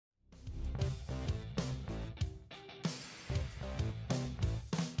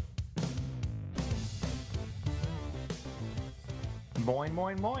Moin,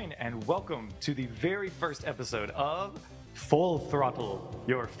 moin, moin, and welcome to the very first episode of VollThrottle,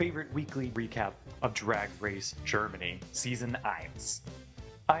 your favorite weekly recap of Drag Race Germany, Season 1.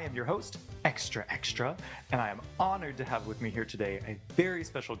 I am your host, Extra Extra, and I am honored to have with me here today a very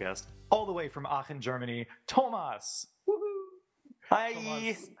special guest, all the way from Aachen, Germany, Thomas. Woohoo! Hi!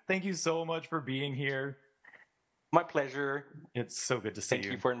 Thomas, thank you so much for being here. My pleasure. It's so good to see you.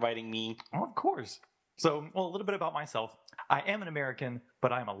 Thank you for inviting me. Oh, of course. So, a little bit about myself. I am an American,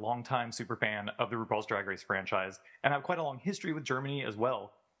 but I'm a longtime super fan of the RuPaul's Drag Race franchise, and I have quite a long history with Germany as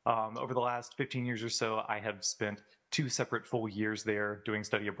well. Over the last 15 years or so, I have spent 2 separate full years there doing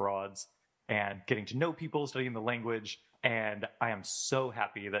study abroads and getting to know people, studying the language, and I am so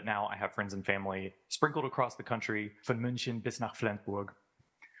happy that now I have friends and family sprinkled across the country, von München bis nach Flensburg.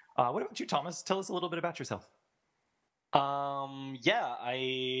 What about you, Thomas? Tell us a little bit about yourself. I'm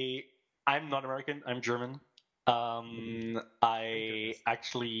not American. I'm German. I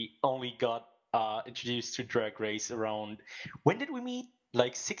actually only got introduced to Drag Race around. When did we meet?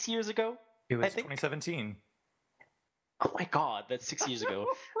 Like 6 years ago? It was 2017. Oh my God, that's 6 years ago.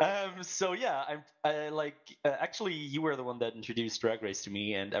 Actually, you were the one that introduced Drag Race to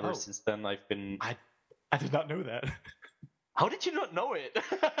me, and ever since then I've been. I did not know that. How did you not know it?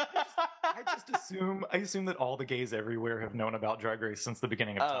 I assume that all the gays everywhere have known about Drag Race since the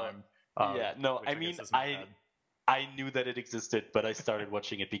beginning of time. I knew that it existed, but I started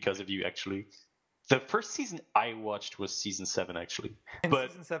watching it because of you, actually. The first season I watched was season 7, actually.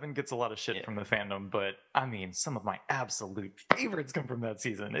 Season 7 gets a lot of shit from the fandom, but I mean, some of my absolute favorites come from that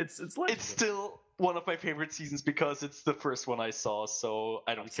season. It's legendary. It's still one of my favorite seasons because it's the first one I saw, so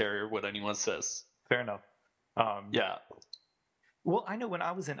I don't care what anyone says. Fair enough. Yeah. Well, I know when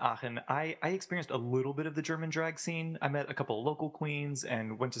I was in Aachen, I experienced a little bit of the German drag scene. I met a couple of local queens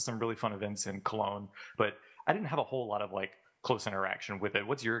and went to some really fun events in Cologne, but I didn't have a whole lot of close interaction with it.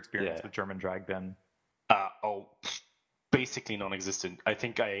 What's your experience with German drag been? Basically non-existent. I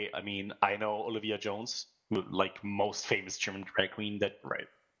think I know Olivia Jones, most famous German drag queen that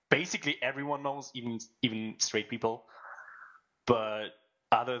basically everyone knows, even straight people. But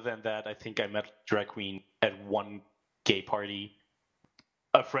other than that, I think I met drag queen at one gay party.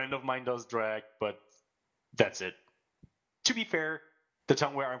 A friend of mine does drag, but that's it. To be fair, the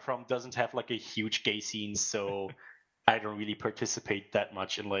town where I'm from doesn't have a huge gay scene, so I don't really participate that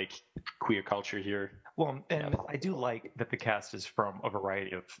much in queer culture here. Well, and I do like that the cast is from a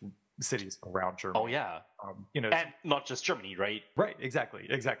variety of cities around Germany. Oh yeah, and not just Germany, right? Right, exactly.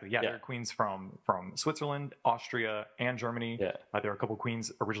 Yeah, there are queens from Switzerland, Austria, and Germany. Yeah, there are a couple queens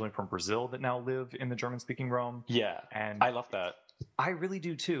originally from Brazil that now live in the German-speaking realm. Yeah, and I love that. I really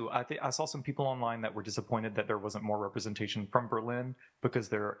do too. I saw some people online that were disappointed that there wasn't more representation from Berlin because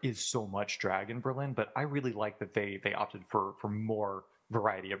there is so much drag in Berlin. But I really like that they opted for more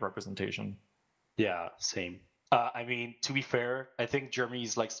variety of representation. Yeah, same. To be fair, I think Germany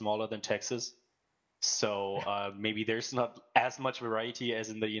is smaller than Texas, so maybe there's not as much variety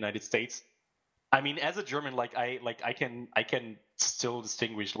as in the United States. I mean, as a German, I can still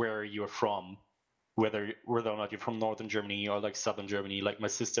distinguish where you're from, whether or not you're from northern Germany or southern Germany. My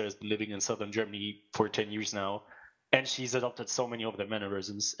sister has been living in southern Germany for 10 years now, and she's adopted so many of the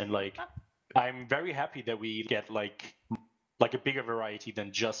mannerisms. And I'm very happy that we get a bigger variety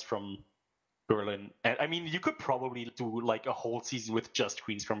than just from Berlin. And I mean, you could probably do a whole season with just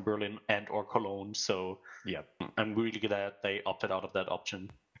queens from Berlin and or Cologne. So yeah, I'm really glad they opted out of that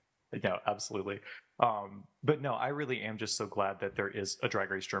option. Yeah, absolutely. But no, I really am just so glad that there is a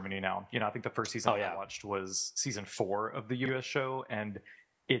Drag Race Germany now. I think the first season I watched was season 4 of the US show, and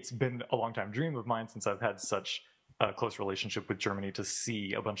it's been a long time dream of mine since I've had such a close relationship with Germany to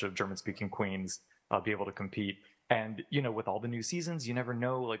see a bunch of German-speaking queens be able to compete. And, with all the new seasons, you never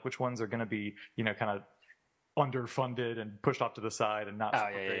know which ones are going to be, kind of underfunded and pushed off to the side and not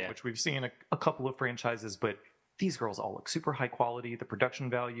super great, which we've seen a couple of franchises, but these girls all look super high quality. The production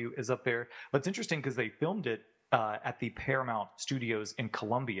value is up there. But it's interesting because they filmed it at the Paramount Studios in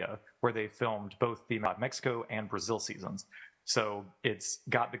Colombia, where they filmed both the Mexico and Brazil seasons. So it's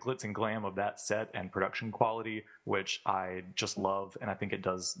got the glitz and glam of that set and production quality, which I just love, and I think it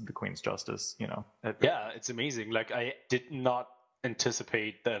does the Queen's justice. Yeah, it's amazing. I did not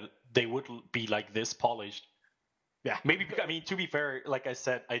anticipate that they would be this polished. Yeah, maybe. I mean, to be fair, like I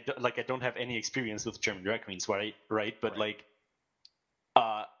said, I don't have any experience with German drag queens, right? But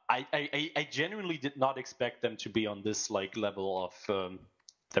I genuinely did not expect them to be on this level of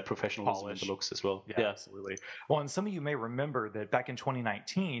the professionalism and the looks as well. Yeah, absolutely. Well, and some of you may remember that back in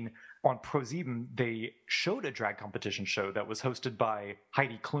 2019 on ProSieben, they showed a drag competition show that was hosted by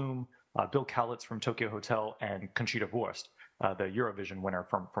Heidi Klum, Bill Kaulitz from Tokyo Hotel, and Conchita Wurst. the Eurovision winner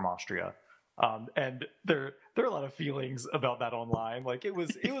from Austria. And there are a lot of feelings about that online. Like it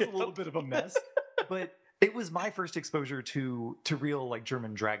was a little bit of a mess, but it was my first exposure to real like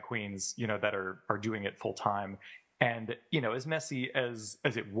German drag queens, that are doing it full time. And as messy as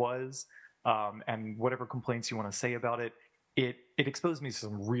it was, and whatever complaints you want to say about it, it exposed me to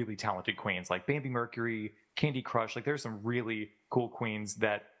some really talented queens like Bambi Mercury, Candy Crush. Like there's some really cool queens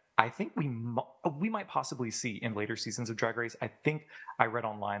that I think we might possibly see in later seasons of Drag Race. I think I read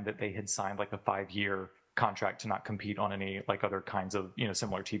online that they had signed like a 5-year contract to not compete on any like other kinds of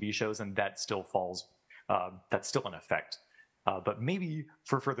similar TV shows, and that still falls. That's still in effect. But maybe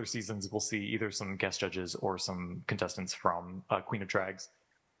for further seasons, we'll see either some guest judges or some contestants from Queen of Drags,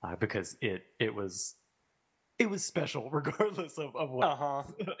 because it was special regardless of what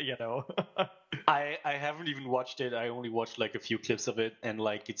I haven't even watched it. I only watched like a few clips of it, and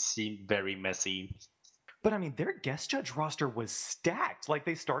like it seemed very messy. But I mean, their guest judge roster was stacked. Like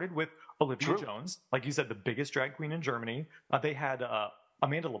they started with Olivia Jones, like you said, the biggest drag queen in Germany. They had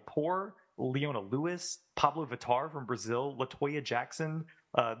Amanda Lepore, Leona Lewis, Pablo Vittar from Brazil, Latoya Jackson,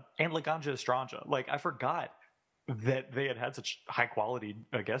 and Laganja Estranja. Like I forgot that they had such high quality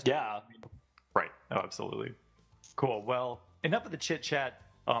guest. Yeah. Right. Oh, absolutely. Cool. Well, enough of the chit chat.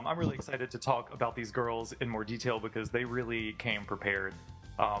 I'm really excited to talk about these girls in more detail because they really came prepared.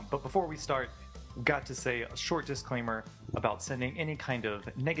 But before we start, got to say a short disclaimer about sending any kind of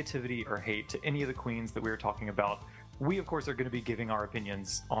negativity or hate to any of the queens that we were talking about. We, of course, are going to be giving our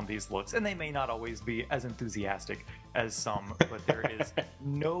opinions on these looks, and they may not always be as enthusiastic as some, but there is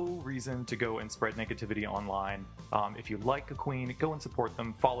no reason to go and spread negativity online. If you like a queen, go and support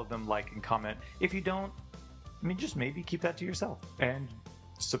them, follow them, like, and comment. If you don't, I mean, just maybe keep that to yourself and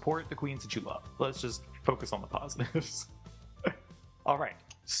support the queens that you love. Let's just focus on the positives. All right.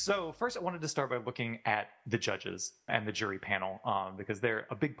 So first, I wanted to start by looking at the judges and the jury panel, because they're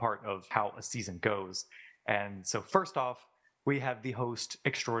a big part of how a season goes. And so first off, we have the host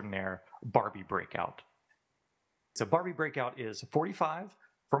extraordinaire, Barbie Breakout. So Barbie Breakout is 45,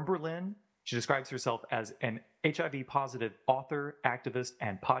 from Berlin. She describes herself as an HIV-positive author, activist,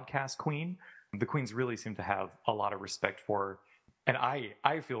 and podcast queen. The queens really seem to have a lot of respect for her. And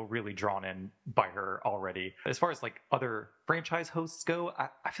I feel really drawn in by her already. As far as like other franchise hosts go,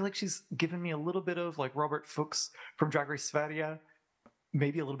 I feel like she's given me a little bit of like Robert Fuchs from Drag Race Sverige.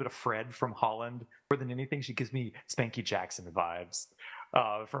 Maybe a little bit of Fred from Holland. More than anything, she gives me Spanky Jackson vibes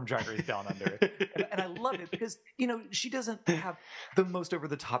from Drag Race Down Under. And I love it because, she doesn't have the most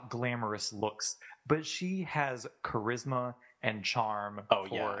over-the-top glamorous looks, but she has charisma and charm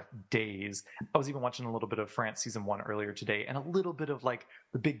for days. I was even watching a little bit of France Season 1 earlier today, and a little bit of like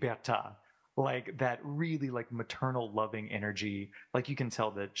the Big Bertha, like that really like maternal loving energy. Like you can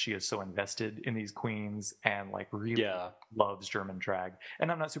tell that she is so invested in these queens and like really loves German drag.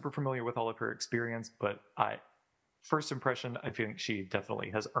 And I'm not super familiar with all of her experience, but first impression, I think she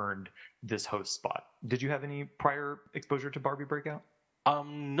definitely has earned this host spot. Did you have any prior exposure to Barbie Breakout?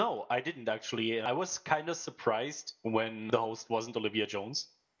 No, I didn't actually. I was kind of surprised when the host wasn't Olivia Jones.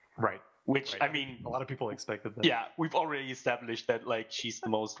 Right. Which, right. I mean, a lot of people expected that. Yeah, we've already established that like she's the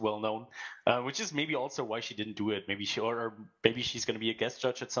most well-known, which is maybe also why she didn't do it. Maybe maybe she's going to be a guest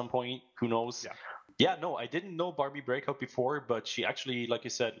judge at some point. Who knows? Yeah. No, I didn't know Barbie Breakout before, but she actually, like you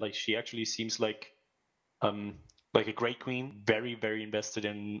said, like she actually seems like a great queen. Very, very invested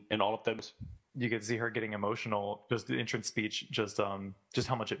in all of them. You could see her getting emotional, just the entrance speech, just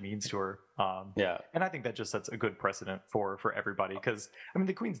how much it means to her. And I think that just sets a good precedent for everybody, because I mean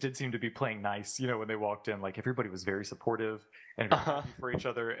the queens did seem to be playing nice, when they walked in. Like everybody was very supportive and very happy for each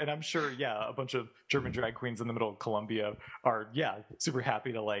other. And I'm sure, a bunch of German drag queens in the middle of Colombia are super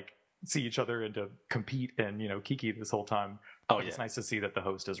happy to like see each other and to compete and kiki this whole time. It's nice to see that the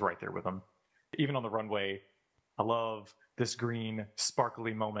host is right there with them, even on the runway. I love this green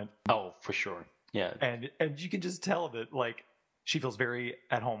sparkly moment. Oh, for sure. Yeah. And you can just tell that like she feels very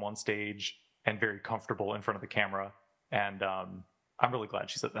at home on stage and very comfortable in front of the camera. And I'm really glad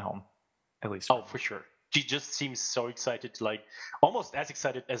she's at the helm, at least. Oh, for sure. She just seems so excited to like almost as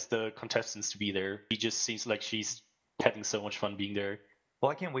excited as the contestants to be there. She just seems like she's having so much fun being there. Well,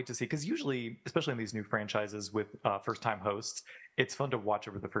 I can't wait to see, because usually, especially in these new franchises with first-time hosts, it's fun to watch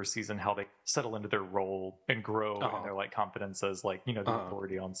over the first season how they settle into their role and grow in their like confidence as like the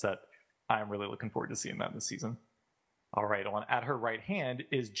authority on set. I'm really looking forward to seeing that this season. All right, at her right hand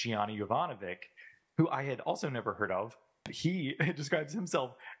is Gianni Jovanovic, who I had also never heard of. He describes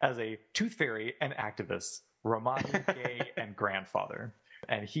himself as a tooth fairy and activist, Romani, gay, and grandfather,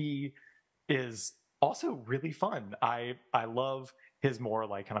 and he is also really fun. I love his more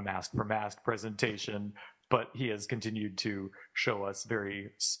like kind of mask for mask presentation. but he has continued to show us very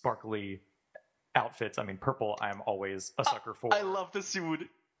sparkly outfits. I mean, purple, I'm always a sucker for. I love the suit.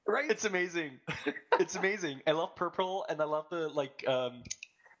 Right? It's amazing. It's amazing. I love purple, and I love the, like,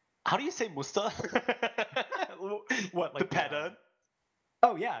 how do you say musta? What, like the pattern?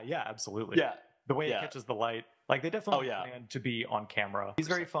 Oh, yeah, absolutely. Yeah. The way it catches the light. Like, they definitely plan to be on camera. He's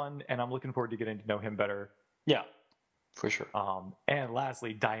very fun, and I'm looking forward to getting to know him better. Yeah, for sure. And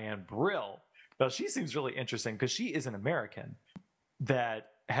lastly, Dianne Brill. Now, she seems really interesting because she is an American that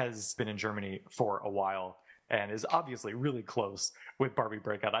has been in Germany for a while and is obviously really close with Barbie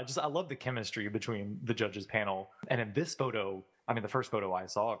Breakout. I love the chemistry between the judges panel. And in this photo, I mean, the first photo I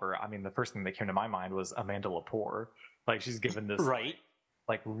saw of her, I mean, the first thing that came to my mind was Amanda Lepore. Like, she's given this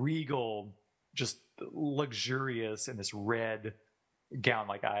like regal, just luxurious in this red gown.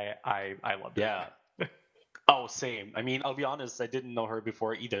 Like, I loved it. Yeah. Oh, same. I mean, I'll be honest, I didn't know her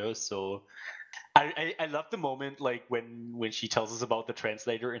before either, so I love the moment, like, when she tells us about the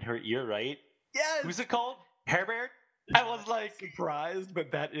translator in her ear, right? Yes. Who's it called? Herbert? I was like surprised,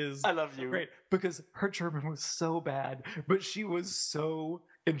 but that is I love you. Great, because her German was so bad, but she was so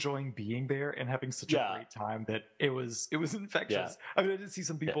enjoying being there and having such a great time that it was infectious. Yeah. I mean, I did see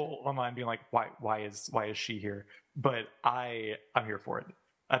some people online being like, why is she here? But I'm here for it.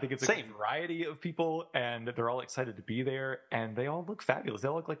 I think it's a good variety of people, and they're all excited to be there, and they all look fabulous. They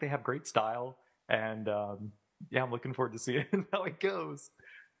all look like they have great style, and I'm looking forward to seeing how it goes.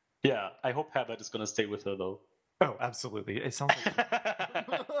 Yeah, I hope Herbert is going to stay with her, though. Oh, absolutely. It sounds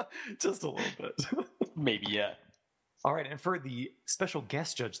like just a little bit. Maybe, yeah. All right, and for the special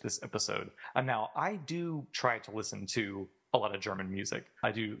guest judge this episode, now I do try to listen to a lot of German music.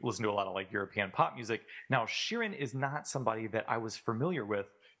 I do listen to a lot of, like, European pop music. Now, Shirin is not somebody that I was familiar with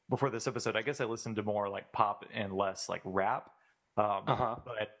before this episode. I guess I listened to more, like, pop and less, like, rap. But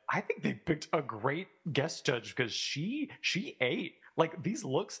I think they picked a great guest judge because she ate. Like, these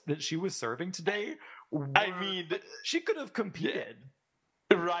looks that she was serving today, I mean, she could have competed.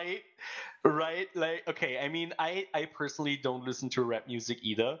 Right. Like, okay, I mean, I personally don't listen to rap music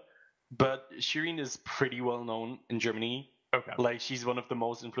either, but Shirin is pretty well known in Germany. Okay. Like, she's one of the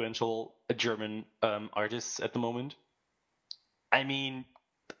most influential German artists at the moment. I mean,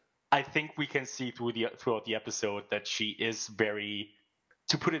 I think we can see throughout the episode that she is very,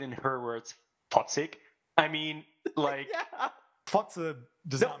 to put it in her words, fotzig. I mean, like... yeah. Fotze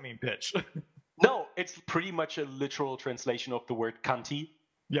does not mean bitch. No, it's pretty much a literal translation of the word cunty.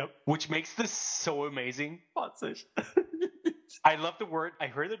 Yep. Which makes this so amazing. Fotzig. I love the word. I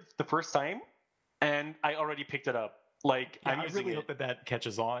heard it the first time, and I already picked it up. Like, yeah, I really hope that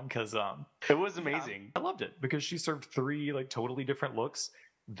catches on, because it was amazing. I loved it because she served 3 like totally different looks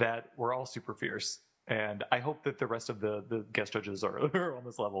that were all super fierce, and I hope that the rest of the guest judges are on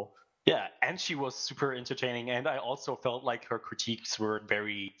this level. Yeah, and she was super entertaining, and I also felt like her critiques were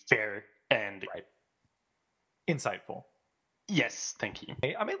very fair and insightful. Yes, thank you.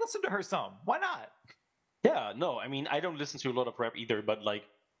 I may listen to her some. Why not? Yeah, no, I mean, I don't listen to a lot of rap either, but, like,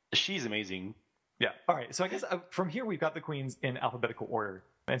 she's amazing. Yeah. All right. So I guess from here we've got the queens in alphabetical order,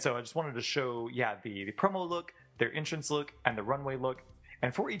 and so I just wanted to show the promo look, their entrance look, and the runway look.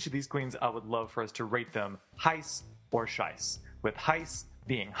 And for each of these queens, I would love for us to rate them heiss or scheiss, with heiss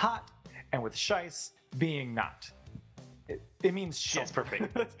being hot and with scheiss being not. It means shit. Sounds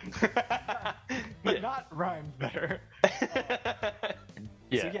perfect. But not rhymed better.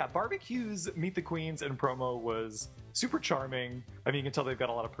 So Barbie Q's Meet the Queens and promo was super charming. I mean, you can tell they've got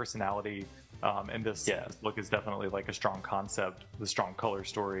a lot of personality. And this look is definitely like a strong concept, the strong color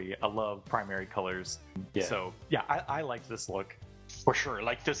story. I love primary colors. Yeah. So I liked this look. For sure.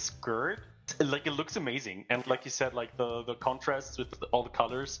 Like the skirt, like it looks amazing. And like you said, like the contrast with all the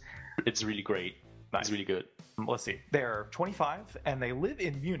colors, it's really great. Nice. It's really good. Let's see. They're 25 and they live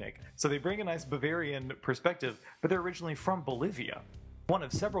in Munich. So they bring a nice Bavarian perspective, but they're originally from Bolivia. One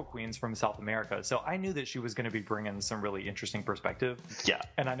of several queens from South America, so I knew that she was going to be bringing some really interesting perspective. Yeah.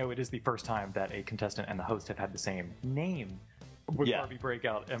 And I know it is the first time that a contestant and the host have had the same name with Barbie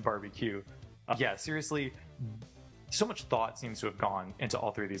Breakout and Barbie Q. Seriously, so much thought seems to have gone into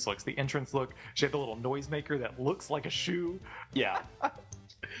all 3 of these looks. The entrance look, she had the little noisemaker that looks like a shoe. Yeah.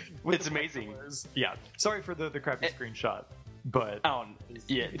 It's amazing. Yeah. Sorry for the crappy screenshot. But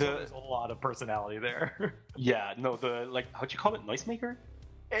there's a lot of personality there. Yeah, no, how'd you call it, noisemaker?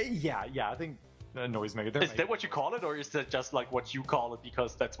 I think noisemaker. Is that what you call it, or is that just like what you call it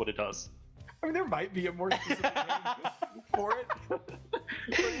because that's what it does? I mean, there might be a more specific name for it. But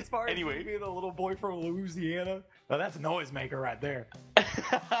as far as being the little boy from Louisiana, that's a noisemaker right there.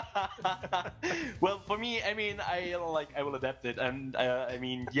 Well, for me, I mean, I will adapt it, and I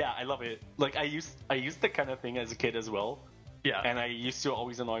mean, yeah, I love it. Like I used that kind of thing as a kid as well. Yeah. And I used to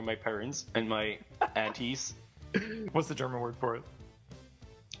always annoy my parents and my aunties. What's the German word for it?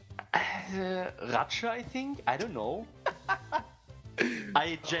 Ratsche, I think. I don't know.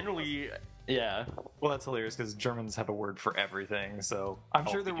 I generally, yeah. Well, that's hilarious because Germans have a word for everything. So I'm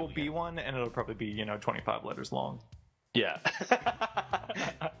sure there will be one, and it'll probably be 25 letters long. Yeah.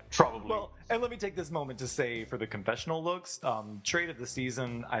 Probably. Well, and let me take this moment to say for the confessional looks, trade of the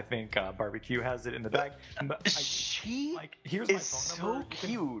season, I think Barbie Q has it in the bag. She here's is my phone number. so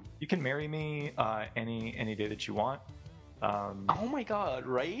cute. You can marry me any day that you want. Oh my god,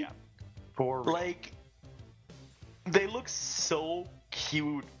 right? Yeah. For real. Like, they look so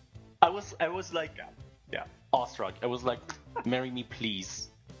cute. I was like, yeah, awestruck. I was like, marry me, please.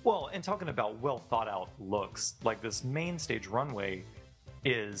 Well, and talking about well thought out looks, like this main stage runway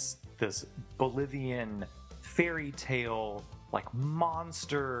is this Bolivian fairy tale, like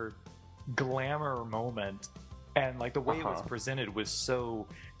monster glamour moment. And like the way it was presented was so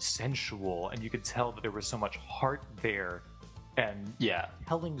sensual, and you could tell that there was so much heart there, and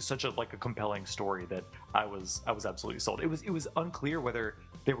telling such a compelling story that I was absolutely sold. It was unclear whether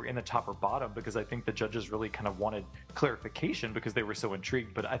they were in the top or bottom, because I think the judges really kind of wanted clarification because they were so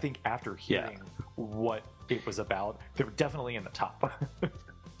intrigued. But I think after hearing what it was about, they were definitely in the top.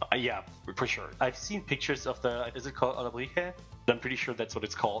 Yeah, for sure. I've seen pictures of is it called Alabrije? I'm pretty sure that's what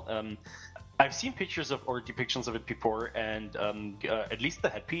it's called. I've seen pictures of or depictions of it before, and at least the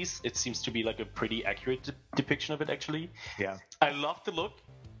headpiece, it seems to be like a pretty accurate depiction of it, actually. Yeah. I love the look.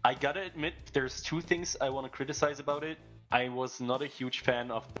 I gotta admit, there's two things I want to criticize about it. I was not a huge fan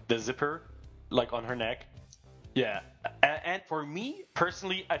of the zipper, like on her neck. Yeah. And for me,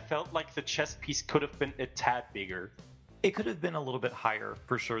 personally, I felt like the chest piece could have been a tad bigger. It could have been a little bit higher,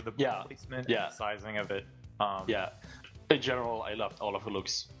 for sure. The placement and the sizing of it. Yeah. In general, I loved all of her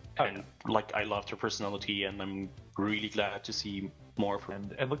looks. And I loved her personality, and I'm really glad to see more of her.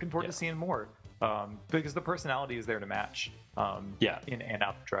 And looking forward to seeing more. Because the personality is there to match in and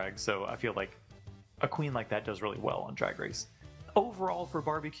out of drag. So I feel like a queen like that does really well on Drag Race. Overall, for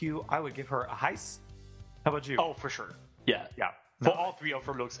Barbie Q, I would give her a heist. How about you? Oh, for sure. Yeah. Yeah. For all three of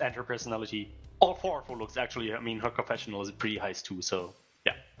her looks and her personality. All four of her looks, actually. I mean, her confessional is pretty heist too, so...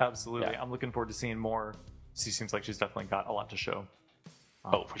 Yeah, absolutely. Yeah. I'm looking forward to seeing more. She seems like she's definitely got a lot to show.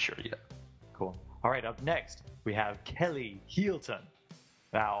 Oh, for sure, yeah. Cool. All right, up next, we have Kelly Heelton.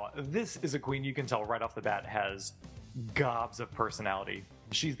 Now, this is a queen you can tell right off the bat has gobs of personality.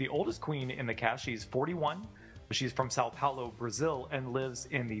 She's the oldest queen in the cast. She's 41. She's from Sao Paulo, Brazil, and lives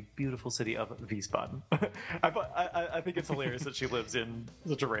in the beautiful city of Wiesbaden. I think it's hilarious that she lives in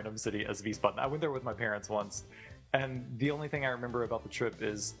such a random city as Wiesbaden. I went there with my parents once, and the only thing I remember about the trip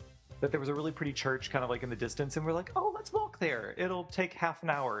is that there was a really pretty church kind of like in the distance, and we're like, oh, let's walk there. It'll take half an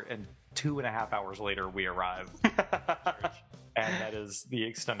hour, and 2.5 hours later, we arrive at the church. And that is the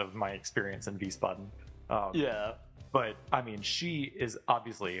extent of my experience in Wiesbaden. Yeah. But, I mean, she is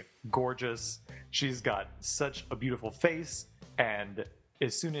obviously gorgeous. She's got such a beautiful face. And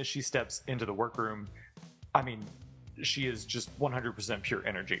as soon as she steps into the workroom, I mean, she is just 100% pure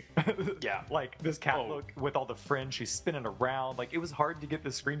energy. Yeah. Like, this cat look with all the fringe, she's spinning around. Like, it was hard to get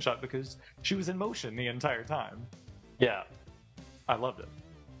this screenshot because she was in motion the entire time. Yeah. I loved it.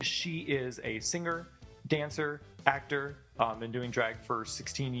 She is a singer, dancer, actor, been doing drag for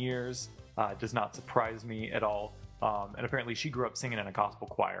 16 years. Does not surprise me at all. And apparently she grew up singing in a gospel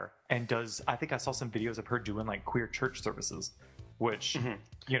choir and does, I think I saw some videos of her doing like queer church services, which,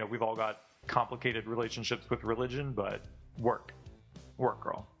 you know, we've all got complicated relationships with religion, but work,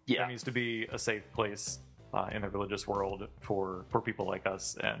 girl. Yeah. There needs to be a safe place in the religious world for people like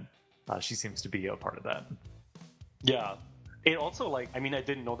us. And she seems to be a part of that. Yeah. It also, like, I mean, I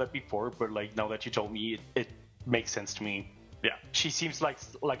didn't know that before, but like now that you told me, it makes sense to me. Yeah, she seems like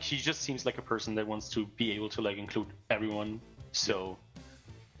she just seems like a person that wants to be able to like include everyone. So,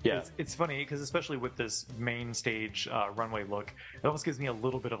 yeah, it's funny because especially with this main stage runway look, it almost gives me a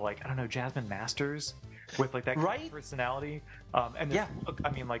little bit of like, I don't know, Jasmine Masters with like that kind of personality. And this look, I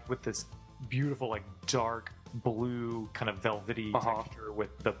mean, like with this beautiful like dark blue kind of velvety texture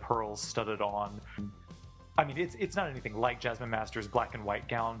with the pearls studded on. I mean, it's not anything like Jasmine Masters' black and white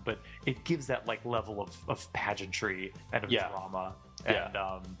gown, but it gives that like level of pageantry and of drama. And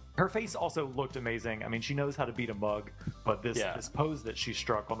her face also looked amazing. I mean, she knows how to beat a mug, but this pose that she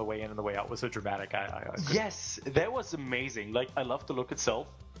struck on the way in and the way out was so dramatic. Yes, that was amazing. Like, I love the look itself.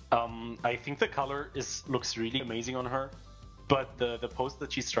 I think the color looks really amazing on her, but the pose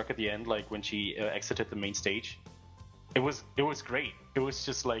that she struck at the end, like when she exited the main stage, it was great. It was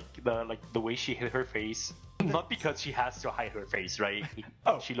just like the way she hid her face. Not because she has to hide her face, right?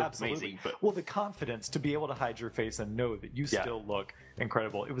 Oh, she looked absolutely. amazing. But well, the confidence to be able to hide your face and know that you still look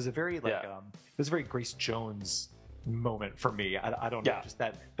incredible. It was a very it was a very Grace Jones moment for me. I don't know, just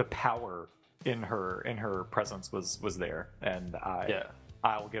that the power in her presence was there, and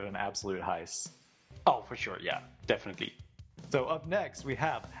I'll give it an absolute heist. Oh, for sure, yeah, definitely. So up next we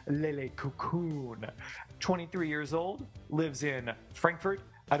have Lélé Cocoon, 23 years old, lives in Frankfurt.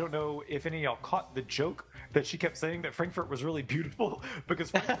 I don't know if any of y'all caught the joke that she kept saying that Frankfurt was really beautiful,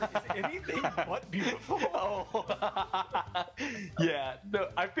 because Frankfurt is anything but beautiful. Oh, yeah. No,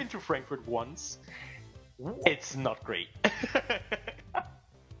 I've been to Frankfurt once. It's not great.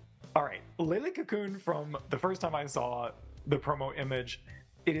 All right, Lélé Cocoon, from the first time I saw the promo image,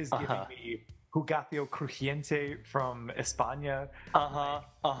 it is giving me Jugacio Crujiente from España.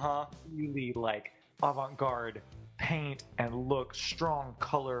 Really like avant-garde paint and look, strong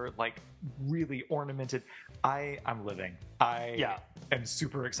color, like really ornamented. I'm living. I am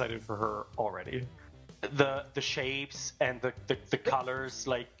super excited for her already. The shapes and the colors,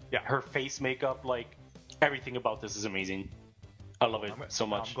 like her face makeup, like everything about this is amazing. I love it so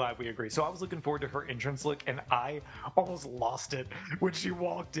much. I'm glad we agree. So I was looking forward to her entrance look, and I almost lost it when she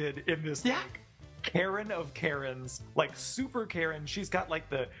walked in this like Karen of Karens, like super Karen. She's got like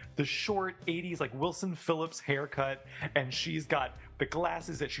the short 80s like Wilson Phillips haircut, and she's got the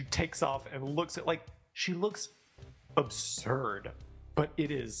glasses that she takes off and looks at, like, she looks absurd, but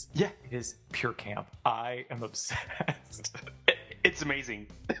it is pure camp. I am obsessed. It's amazing.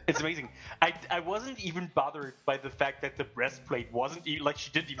 It's amazing. I wasn't even bothered by the fact that the breastplate wasn't like, she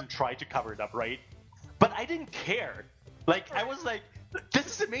didn't even try to cover it up, right? But I didn't care. Like, I was like, this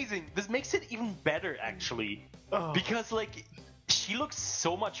is amazing. This makes it even better, actually. Because, like, she looks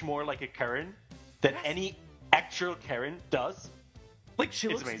so much more like a Karen than any actual Karen does. Like, she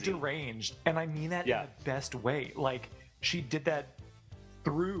looks deranged, and I mean that in the best way. Like, she did that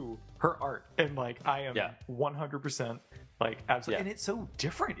through her art, and, like, I am 100%, like, absolutely. And it's so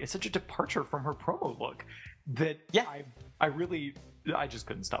different. It's such a departure from her promo look that I just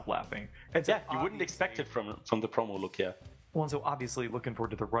couldn't stop laughing. And so you wouldn't expect it from the promo look, Well, and so obviously looking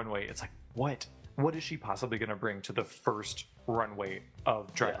forward to the runway, it's like, what is she possibly going to bring to the first runway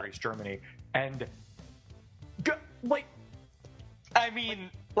of Drag Race Germany? And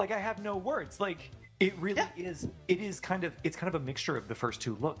I have no words. Like, it really is. It's kind of a mixture of the first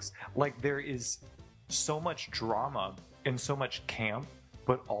two looks. Like, there is so much drama and so much camp,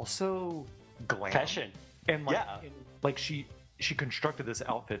 but also glam, fashion, and she constructed this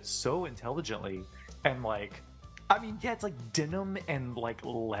outfit so intelligently, and like, I mean, it's like denim and like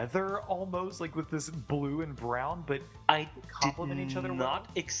leather almost, like with this blue and brown, but I complement each other. Not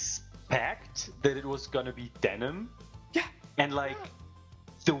expect that it was gonna be denim. Yeah, and like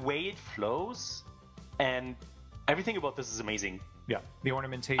the way it flows and everything about this is amazing. Yeah, the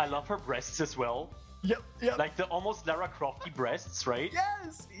ornamentation. I love her breasts as well. Yep. Like the almost Lara Crofty breasts, right?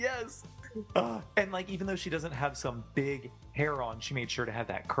 Yes. And like, even though she doesn't have some big hair on, she made sure to have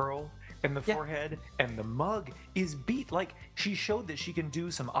that curl in the forehead, and the mug is beat. Like, she showed that she can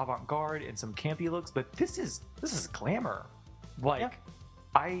do some avant-garde and some campy looks, but this is glamour. Like,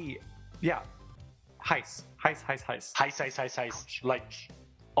 heist. Like,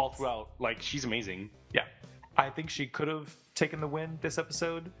 all throughout. Like, she's amazing. Yeah. I think she could have taken the win this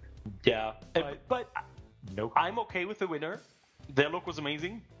episode. Yeah. But nope. I'm okay with the winner. Their look was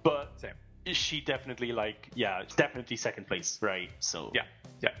amazing, but she definitely, definitely second place, right? So yeah.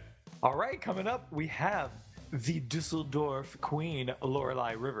 All right, coming up, we have the Dusseldorf queen,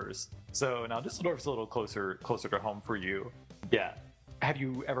 Loreley Rivers. So now Dusseldorf's a little closer to home for you. Yeah. Have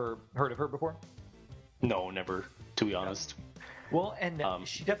you ever heard of her before? No, never, to be honest. Well, and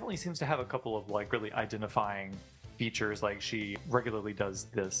she definitely seems to have a couple of like really identifying features. Like, she regularly does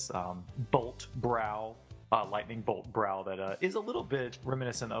this bolt brow, lightning bolt brow that is a little bit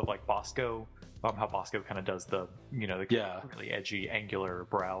reminiscent of like Bosco. How Bosco kind of does the really edgy, angular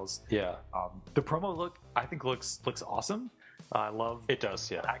brows. Yeah. The promo look, I think, looks awesome. I love it. Does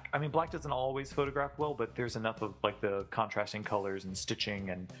black. I mean, black doesn't always photograph well, but there's enough of like the contrasting colors and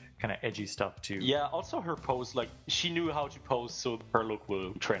stitching and kind of edgy stuff too. Yeah. Also, her pose, like, she knew how to pose, so her look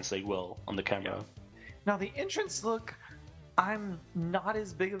will translate well on the camera. Yeah. Now, the entrance look, I'm not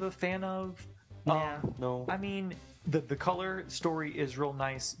as big of a fan of. No. I mean, the color story is real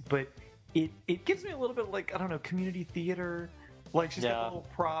nice, but it gives me a little bit of, like, I don't know, community theater. Like, she's got a little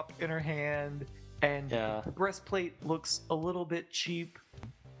prop in her hand, and the breastplate looks a little bit cheap.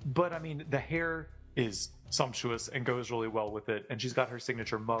 But I mean, the hair is sumptuous and goes really well with it, and she's got her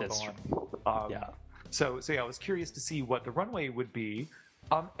signature mug on. So yeah, I was curious to see what the runway would be.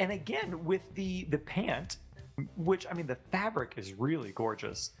 And again, with the pant, which, I mean, the fabric is really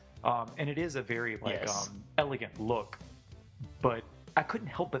gorgeous. And it is a very elegant look, but I couldn't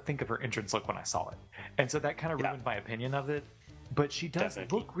help but think of her entrance look when I saw it. And so that kind of ruined my opinion of it. But she does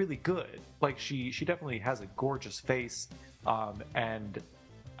look really good. Like, she definitely has a gorgeous face. And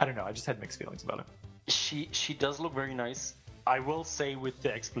I don't know, I just had mixed feelings about it. She does look very nice. I will say, with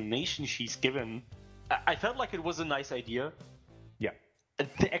the explanation she's given, I felt like it was a nice idea. Yeah.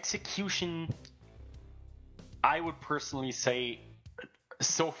 The execution, I would personally say,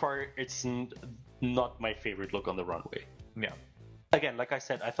 so far it's not my favorite look on the runway. Yeah. Again, like I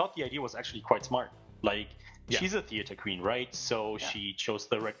said, I thought the idea was actually quite smart. Like, she's a theater queen, right? So she chose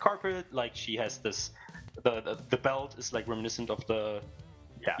the red carpet. Like, she has this, the belt is like reminiscent of the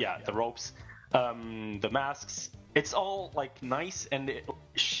the ropes, the masks. It's all like nice, and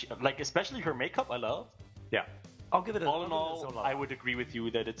like, especially her makeup, I love. Yeah. I'll give it a all in all. I would agree with you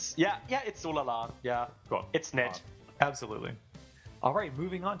that it's it's so la la. Yeah, cool. It's net. Absolutely. All right,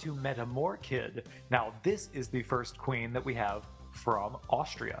 moving on to Metamorkid. Now, this is the first queen that we have from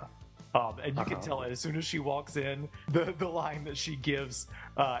Austria. And you can tell as soon as she walks in, the line that she gives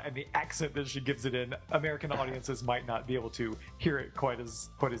and the accent that she gives it in, American audiences might not be able to hear it quite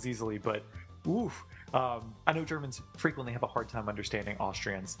as easily, but oof. I know Germans frequently have a hard time understanding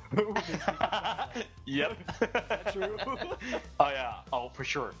Austrians. Yep. Is that true? Oh yeah, for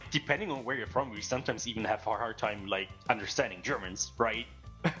sure. Depending on where you're from, we sometimes even have a hard time like understanding Germans, right?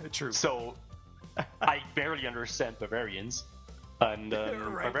 True. So I barely understand Bavarians, and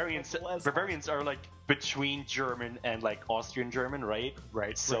Bavarians are like between German and like Austrian German, right?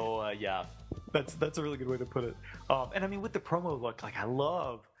 Right. So yeah, that's a really good way to put it. And I mean, with the promo look, like, I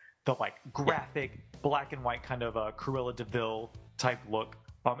love the like graphic black and white kind of Cruella de Vil type look.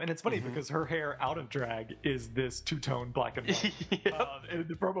 And it's funny because her hair out of drag is this two-tone black and white. And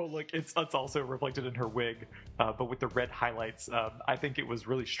the promo look, it's also reflected in her wig, but with the red highlights. I think it was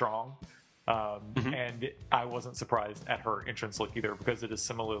really strong. And I wasn't surprised at her entrance look either, because it is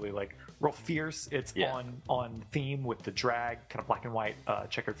similarly like real fierce. It's on theme with the drag, kind of black and white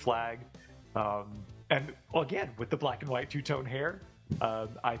checkered flag. And again, with the black and white two-tone hair,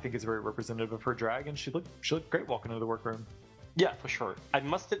 I think it's very representative of her drag, and she looked great walking into the workroom. Yeah, for sure. I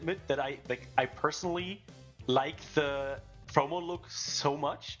must admit that I personally like the promo look so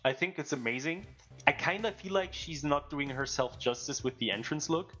much. I think it's amazing. I kind of feel like she's not doing herself justice with the entrance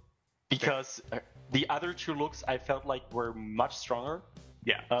look, because the other two looks I felt like were much stronger.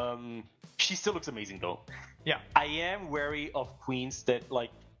 Yeah. She still looks amazing though. Yeah. I am wary of queens that,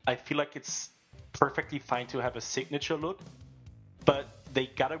 like, I feel like it's perfectly fine to have a signature look, but they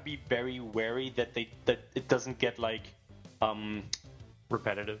gotta be very wary that it doesn't get like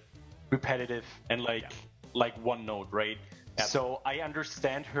repetitive and like one note, right? Absolutely. So I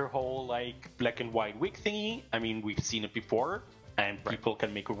understand her whole like black and white wig thingy. I mean, we've seen it before, and people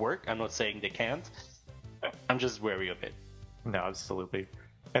can make it work. I'm not saying they can't. I'm just wary of it. No, absolutely.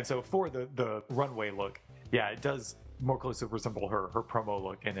 And so for the runway look, yeah, it does more closely resemble her promo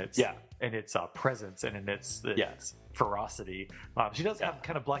look in its presence and in its ferocity. She does have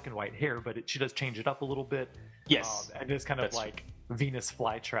kind of black and white hair, but she does change it up a little bit. Yes, and this kind of like Venus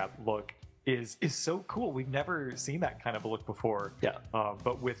flytrap look is so cool. We've never seen that kind of a look before. Yeah.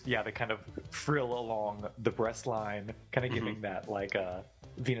 But with the kind of frill along the breast line, kind of giving that like a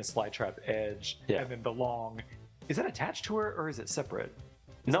Venus flytrap edge, and then the long. Is that attached to her or is it separate?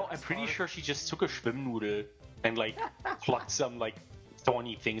 No, I'm pretty sure she just took a Schwimmnudel and like plucked some like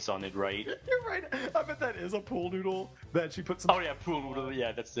thorny things on it, right? You're right. I bet that is a pool noodle that she put some. Oh yeah, pool noodle.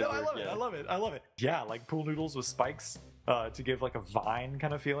 Yeah, that's the word. I love it. Yeah, like pool noodles with spikes to give like a vine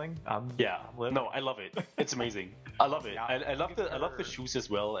kind of feeling. No, I love it. It's amazing. I love it. I love the shoes as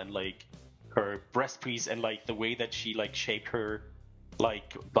well, and like her breast piece, and like the way that she like shaped her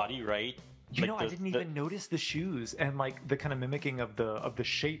like body, right? I didn't even notice the shoes and like the kind of mimicking of the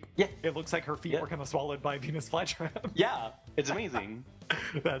shape. Yeah, it looks like her feet were kind of swallowed by Venus flytrap. Yeah, it's amazing.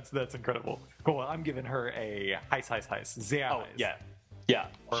 That's incredible. Cool. Well, I'm giving her a heiß. Sehr heiß. Yeah.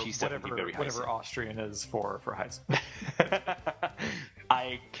 Or she's definitely very heiß. Whatever Austrian is for heiß.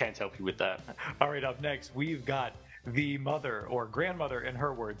 I can't help you with that. All right, up next we've got the mother or grandmother, in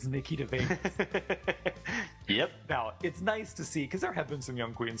her words, Nikita Vegaz. Yep. Now, it's nice to see, because there have been some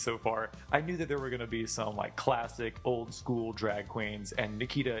young queens so far. I knew that there were going to be some like classic old school drag queens, and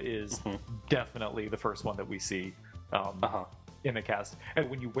Nikita is definitely the first one that we see in the cast. And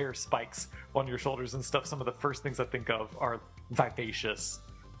when you wear spikes on your shoulders and stuff, some of the first things I think of are vivacious.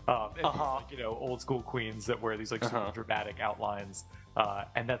 And these, like, old school queens that wear these like super dramatic outlines.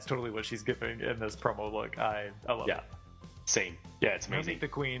 And that's totally what she's giving in this promo look. I love it. Same. Yeah, it's amazing. The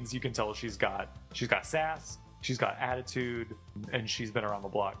queens, you can tell she's got sass, she's got attitude, and she's been around the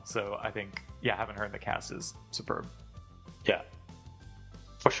block. So I think, having her in the cast is superb. Yeah,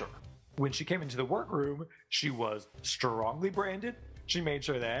 for sure. When she came into the workroom, she was strongly branded. She made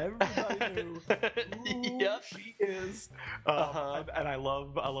sure that everybody knew who she is. And I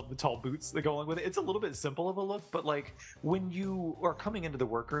love the tall boots that go along with it. It's a little bit simple of a look, but like when you are coming into the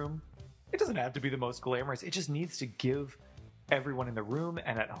workroom, it doesn't have to be the most glamorous. It just needs to give everyone in the room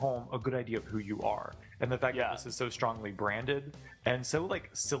and at home a good idea of who you are. And the fact that this is so strongly branded and so like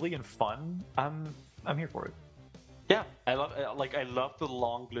silly and fun, I'm here for it. Yeah, I love the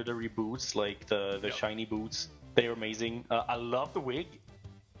long glittery boots, like the shiny boots. They're amazing. I love the wig.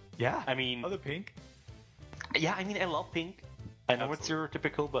 Yeah. I mean, the pink. Yeah, I mean, I love pink. I know it's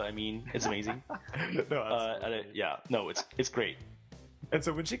stereotypical, but I mean, it's amazing. It's great. And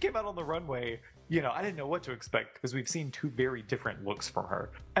so when she came out on the runway, I didn't know what to expect because we've seen two very different looks from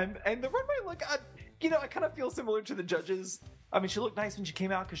her. And the runway look, I kind of feel similar to the judges. I mean, she looked nice when she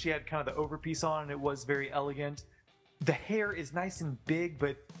came out because she had kind of the overpiece on and it was very elegant. The hair is nice and big,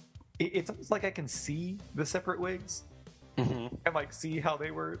 but it's almost like I can see the separate wigs and like see how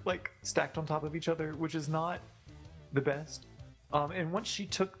they were like stacked on top of each other, which is not the best. And once she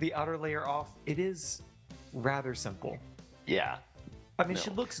took the outer layer off, it is rather simple. Yeah. I mean,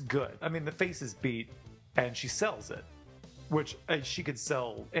 she looks good. I mean, the face is beat and she sells it, which she could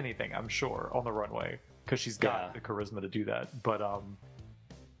sell anything, I'm sure, on the runway because she's got the charisma to do that. But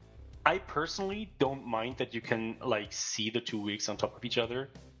I personally don't mind that you can like see the two wigs on top of each other.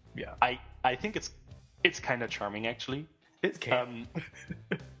 Yeah, I think it's kind of charming actually. It's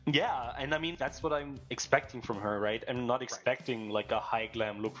yeah, and I mean that's what I'm expecting from her, right? I'm not expecting like a high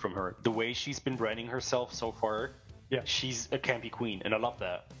glam look from her. The way she's been branding herself so far, she's a campy queen, and I love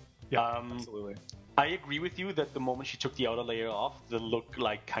that. Yeah, absolutely. I agree with you that the moment she took the outer layer off, the look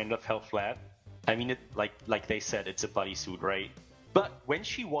like kind of fell flat. I mean, it like they said, it's a bodysuit, right? But when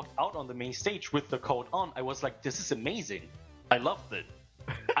she walked out on the main stage with the coat on, I was like, this is amazing. I loved it.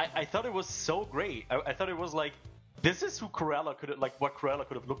 I thought it was so great. I thought it was like, this is who Cruella could have, like what Cruella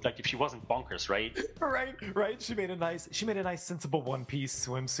could have looked like if she wasn't bonkers, right? Right. She made a nice sensible one-piece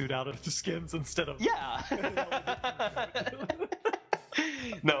swimsuit out of the skins instead of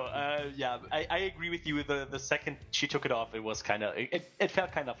No, I agree with you. The second she took it off, it was kind of it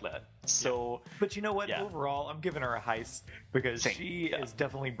felt kind of flat. So, but you know what? Overall, I'm giving her a heist because she is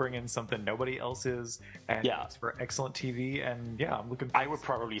definitely bringing something nobody else is, and it's for excellent TV. And I'm looking. I would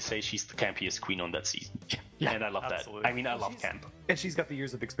probably say she's the campiest queen on that season. Yeah, and I love that. I mean, I love camp, and she's got the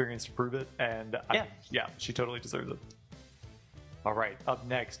years of experience to prove it. And she totally deserves it. All right, up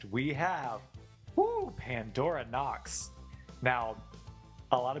next we have Pandora Nox. Now,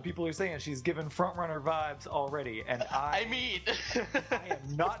 a lot of people are saying she's given frontrunner vibes already, and I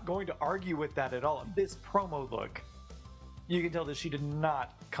am not going to argue with that at all. This promo look, you can tell that she did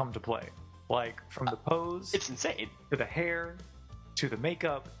not come to play. Like, from the pose, it's insane, to the hair, to the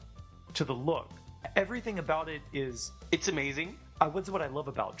makeup, to the look. Everything about it it's amazing. What I love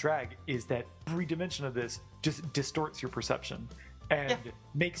about drag is that every dimension of this just distorts your perception and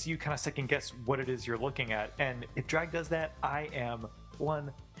makes you kind of second guess what it is you're looking at. And if drag does that, I am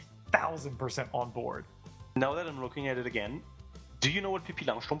 1000% on board. Now that I'm looking at it again, do you know what Pippi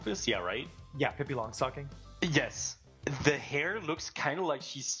Langstrumpf is? Yeah, right? Yeah, Pippi Longstocking. Yes. The hair looks kind of like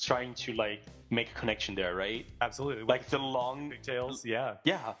she's trying to like make a connection there, right? Absolutely. Like the long pigtails. Yeah.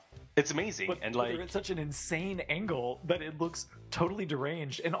 Yeah. It's amazing. But they're at such an insane angle that it looks totally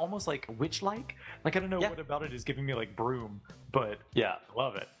deranged and almost like witch-like. Like, I don't know what about it is giving me like Broom, but I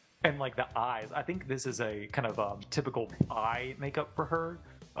love it. And like the eyes, I think this is a kind of typical eye makeup for her.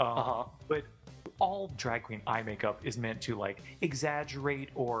 But all drag queen eye makeup is meant to like exaggerate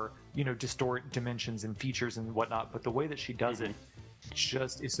or, distort dimensions and features and whatnot. But the way that she does it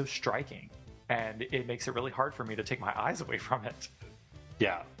just is so striking. And it makes it really hard for me to take my eyes away from it.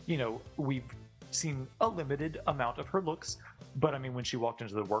 Yeah. We've seen a limited amount of her looks, but I mean, when she walked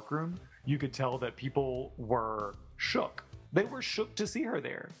into the workroom, you could tell that people were shook. They were shook to see her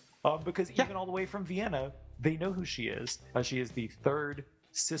there. Because even all the way from Vienna, they know who she is. She is the third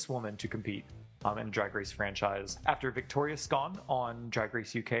cis woman to compete in the Drag Race franchise. After Victoria Scone on Drag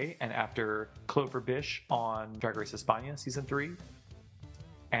Race UK and after Clover Bish on Drag Race España Season 3.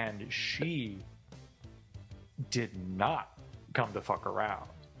 And she did not come to fuck around.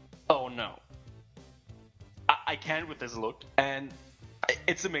 Oh, no. I can with this look, and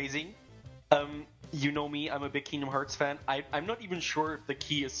it's amazing. You know me, I'm a big Kingdom Hearts fan. I'm not even sure if the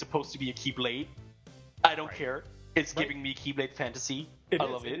key is supposed to be a keyblade. I don't care. It's giving me Keyblade fantasy. I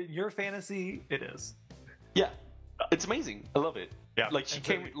love it. In your fantasy, it is. Yeah, it's amazing. I love it. Yeah, like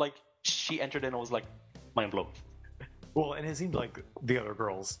she entered in and I was like, mind blown. Well, and it seemed like the other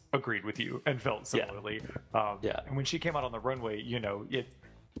girls agreed with you and felt similarly. And when she came out on the runway, you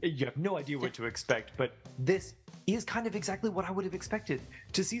have no idea what to expect, but this is kind of exactly what I would have expected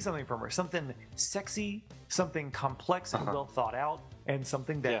to see something from her. Something sexy, something complex and well thought out, and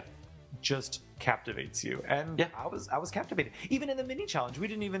something that just captivates you. And I was captivated. Even in the mini challenge, we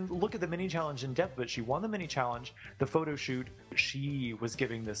didn't even look at the mini challenge in depth, but she won the mini challenge. The photo shoot, she was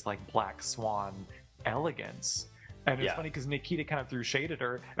giving this like black swan elegance. And it's funny because Nikita kind of threw shade at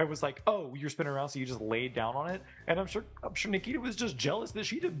her and was like, "Oh, you're spinning around, so you just laid down on it." And I'm sure Nikita was just jealous that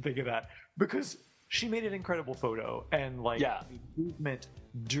she didn't think of that, because she made an incredible photo, and the movement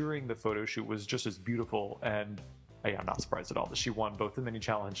during the photo shoot was just as beautiful. And I'm not surprised at all that she won both the mini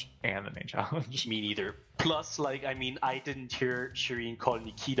challenge and the main challenge. Me neither. Plus, I didn't hear Shirin call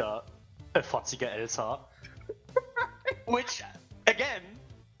Nikita a Fotziger Elsa, which again,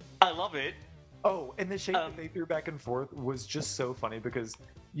 I love it. Oh, and the shade that they threw back and forth was just so funny, because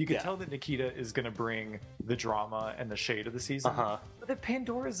you could tell that Nikita is going to bring the drama and the shade of the season. But that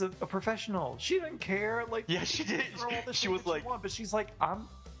Pandora's a professional. She didn't care. She did. She was like, but she's like, I'm.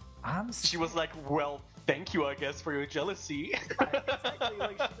 She was like, well, thank you, I guess, for your jealousy.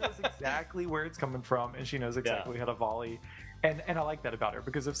 Exactly. She knows exactly where it's coming from, and she knows exactly how to volley. And I like that about her,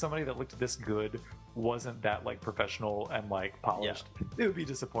 because if somebody that looked this good wasn't that professional and polished, it would be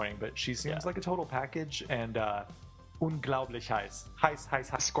disappointing. But she seems like a total package, and unglaublich heiß.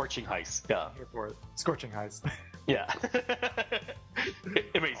 Heiß. Scorching heiß. Yeah. Here for it. Scorching heiß. Yeah.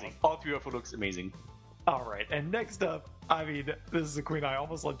 Amazing. All three of her looks amazing. All right, and next up, this is a queen I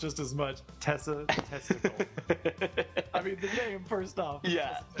almost like just as much, Tessa Testicle. The name, first off.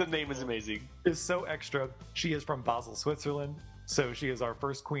 Yeah, the name is amazing. Is so extra. She is from Basel, Switzerland, so she is our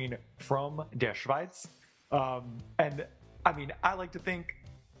first queen from der Schweiz. And I like to think,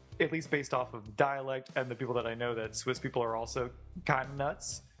 at least based off of dialect and the people that I know, that Swiss people are also kind of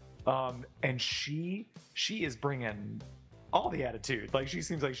nuts. And she is bringing all the attitude. She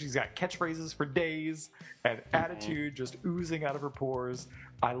seems like she's got catchphrases for days and attitude just oozing out of her pores.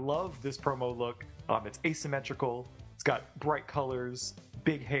 I love this promo look. It's asymmetrical. It's got bright colors,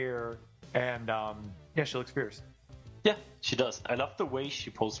 big hair, and she looks fierce. Yeah, she does. I love the way she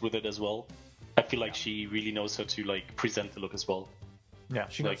posed with it as well. I feel like she really knows how to present the look as well. Yeah,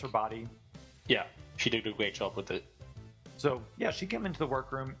 she knows her body. Yeah, she did a great job with it. So she came into the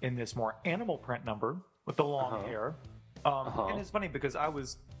workroom in this more animal print number with the long hair. And it's funny because I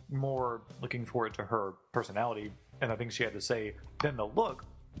was more looking forward to her personality and I think she had to say than the look,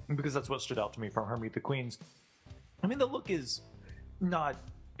 because that's what stood out to me from her Meet the Queens. The look is not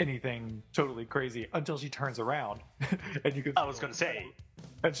anything totally crazy until she turns around, and you can. I was going to say,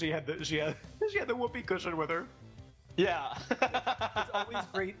 and she had the whoopee cushion with her. Yeah, it's always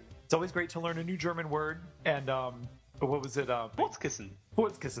great. It's always great to learn a new German word, and what was it? Furzkissen.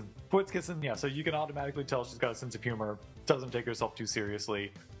 Furzkissen. Yeah, so you can automatically tell she's got a sense of humor, doesn't take herself too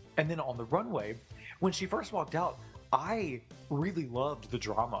seriously. And then on the runway, when she first walked out, I really loved the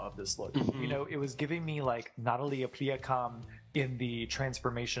drama of this look. Mm-hmm. It was giving me Natalia Pliakam in the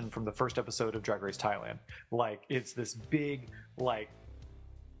transformation from the first episode of Drag Race Thailand. It's this big,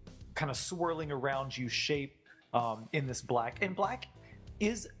 kind of swirling around you shape in this black. And black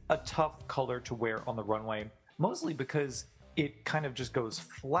is a tough color to wear on the runway, mostly because it kind of just goes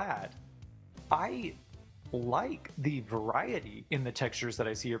flat. I like the variety in the textures that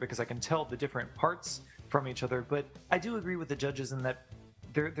I see here because I can tell the different parts from each other, but I do agree with the judges in that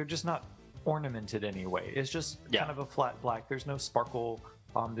they're just not ornamented anyway. It's just kind of a flat black. There's no sparkle.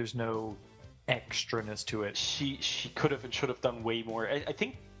 There's no extraness to it. She could have and should have done way more. I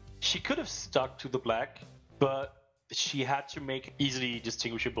think she could have stuck to the black, but she had to make easily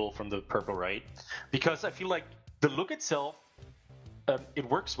distinguishable from the purple, right? Because I feel like the look itself, it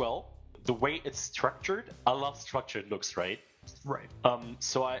works well. The way it's structured, I love structured looks, right? Right.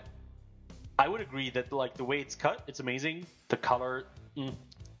 So I would agree that the way it's cut, it's amazing. The color,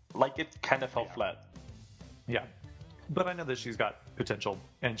 it kind of fell flat. Yeah, but I know that she's got potential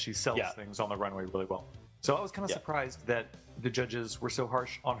and she sells things on the runway really well. So I was kind of surprised that the judges were so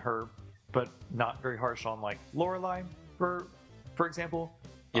harsh on her, but not very harsh on Loreley, for example.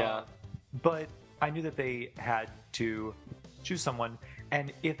 Yeah. But I knew that they had to choose someone,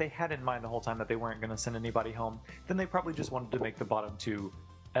 and if they had in mind the whole time that they weren't going to send anybody home, then they probably just wanted to make the bottom two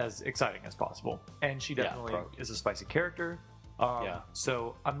as exciting as possible. And she definitely is a spicy character.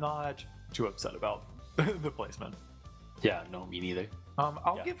 So I'm not too upset about the placement. Yeah, no, me neither.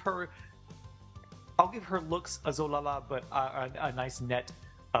 I'll I'll give her looks a Zolala, but a nice net.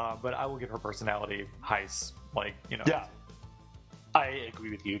 But I will give her personality highs. Like, you know. Yeah, I agree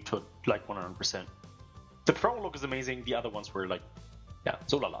with you to like 100%. The promo look is amazing. The other ones were like, yeah,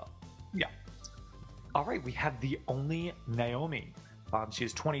 Zolala. Yeah. All right, we have the Only Naomi. She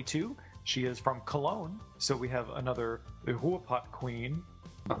is 22. She is from Cologne, so we have another Ruhrpott queen.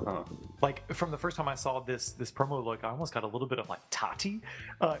 Like, from the first time I saw this promo look, I almost got a little bit of like Tati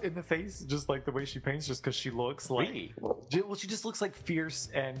in the face, just like the way she paints, just because she looks like... Really? Well, she just looks like fierce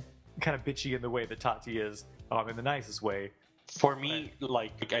and kind of bitchy in the way that Tati is, in the nicest way. For me,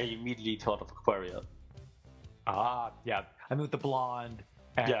 like I immediately thought of Aquaria. Ah, yeah. I mean, with the blonde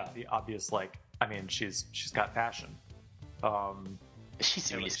and the obvious, like, I mean, she's got fashion.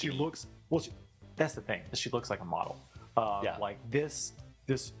 She's really skinny. She looks... Well, that's the thing. She looks like a model. Like, this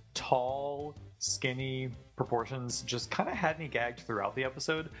tall, skinny proportions just kind of had me gagged throughout the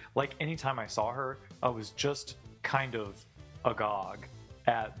episode. Like, anytime I saw her, I was just kind of agog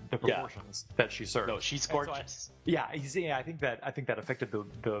at the proportions that she served. No, she's gorgeous. I think that affected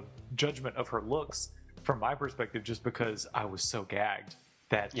the judgment of her looks from my perspective, just because I was so gagged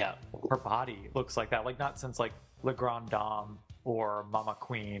that her body looks like that. Like, not since like Le Grand Dame or Mama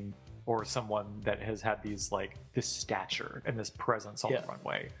Queen or someone that has had these like this stature and this presence on the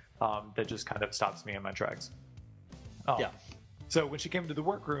runway that just kind of stops me in my tracks. So when she came to the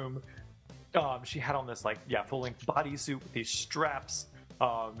workroom, she had on this like full-length bodysuit with these straps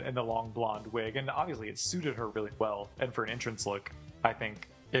and the long blonde wig, and obviously it suited her really well. And for an entrance look, I think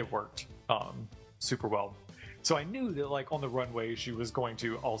it worked super well. So I knew that like on the runway she was going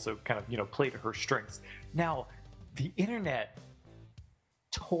to also kind of play to her strengths. Now, the internet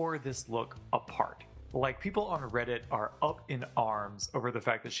tore this look apart. Like, people on Reddit are up in arms over the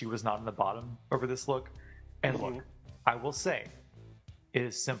fact that she was not in the bottom over this look. And look, I will say, it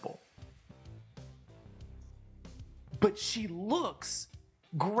is simple. But she looks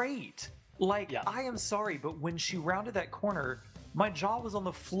great. Like, I am sorry, but when she rounded that corner, my jaw was on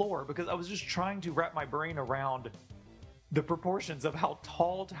the floor because I was just trying to wrap my brain around the proportions of how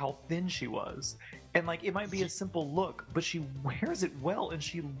tall to how thin she was. And like, it might be a simple look, but she wears it well and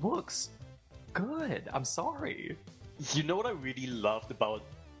she looks good. I'm sorry. You know what I really loved about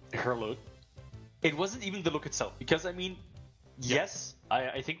her look? It wasn't even the look itself, because I mean, yes,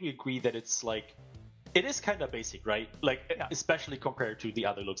 I think we agree that it's like, it is kind of basic, right? Like, especially compared to the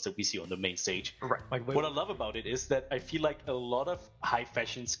other looks that we see on the main stage. Right. Like, what I love about it is that I feel like a lot of high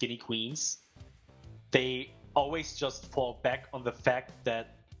fashion skinny queens, they always just fall back on the fact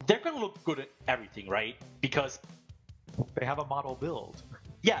that they're gonna look good at everything, right? Because they have a model build.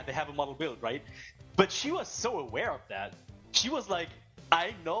 Yeah, they have a model build, right? But she was so aware of that. She was like,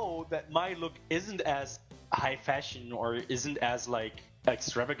 I know that my look isn't as high fashion or isn't as like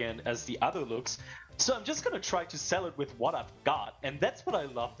extravagant as the other looks, so I'm just gonna try to sell it with what I've got. And that's what I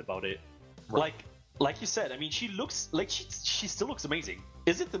loved about it. Right. Like you said, I mean, she looks like she still looks amazing.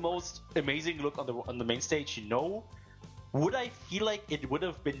 Is it the most amazing look on the main stage? No. Would I feel like it would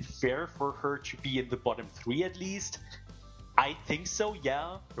have been fair for her to be in the bottom 3 at least? I think so,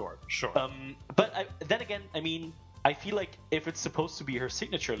 yeah. Sure. But then again, I mean, I feel like if it's supposed to be her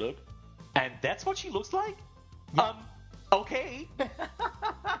signature look, and that's what she looks like, okay.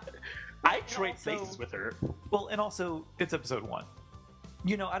 I trade places with her. Well, and also, it's episode 1.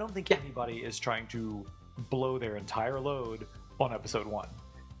 I don't think anybody is trying to blow their entire load on episode 1.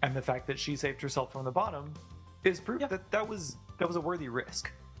 And the fact that she saved herself from the bottom is proof that was a worthy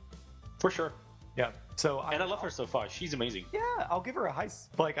risk. For sure. Yeah. So I love her so far. She's amazing. Yeah, I'll give her a high.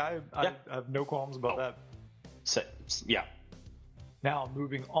 Like, I have no qualms about that. So, yeah. Now,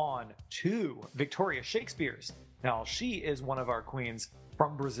 moving on to Victoria Shakespears. Now, she is one of our queens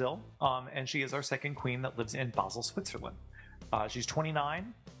from Brazil, and she is our second queen that lives in Basel, Switzerland. She's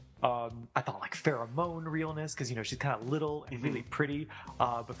 29. I thought like pheromone realness, because she's kind of little and really pretty.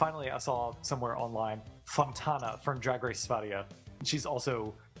 But finally, I saw somewhere online Fontana from Drag Race Sfaria. She's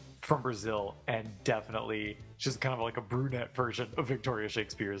also from Brazil, and definitely she's kind of like a brunette version of Victoria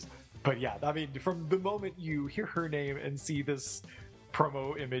Shakespears. But yeah, I mean, from the moment you hear her name and see this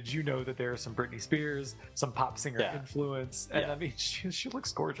promo image, you know that there's some Britney Spears, some pop singer influence, and I mean, she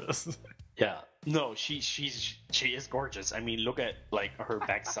looks gorgeous. Yeah, no, she is gorgeous. I mean, look at like her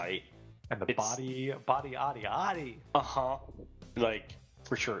backside and the body, adi. Like,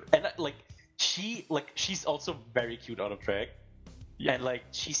 for sure. And like she's also very cute out of drag. Yeah. And like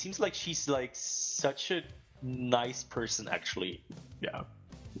she seems like she's like such a nice person, actually. Yeah.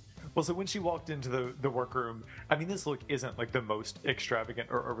 Well, so when she walked into the workroom, I mean, this look isn't like the most extravagant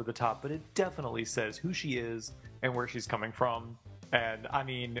or over the top, but it definitely says who she is and where she's coming from. And I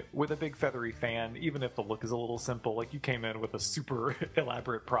mean, with a big feathery fan, even if the look is a little simple, like you came in with a super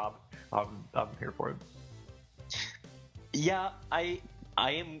elaborate prop, I'm here for it. Yeah, I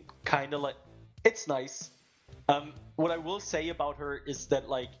am kind of like, it's nice. What I will say about her is that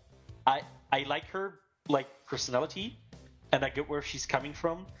like I like her like personality, and I get where she's coming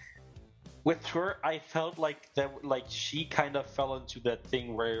from. With her, I felt like that like she kind of fell into that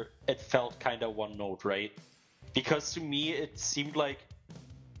thing where it felt kind of one note, right? Because to me, it seemed like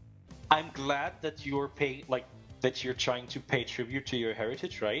I'm glad that you're paying like that you're trying to pay tribute to your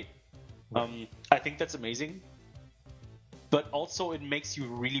heritage, right? I think that's amazing. But also, it makes you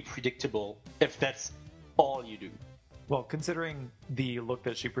really predictable if that's all you do. Well, considering the look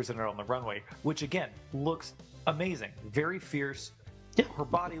that she presented on the runway, which again looks amazing, very fierce. Yeah. Her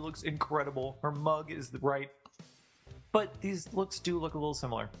body looks incredible. Her mug is right. But these looks do look a little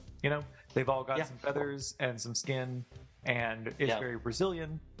similar. You know, they've all got some feathers and some skin, and it's very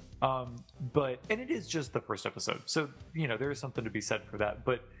Brazilian. And it is just the first episode. So, you know, there is something to be said for that.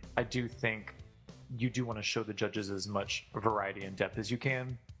 But I do think you do want to show the judges as much variety and depth as you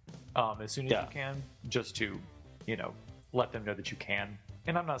can, as soon as you can, just to, you know, let them know that you can.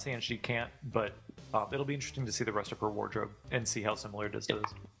 And I'm not saying she can't, but it'll be interesting to see the rest of her wardrobe and see how similar it is to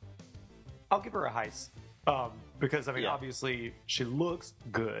this. I'll give her a heist, because, I mean, obviously she looks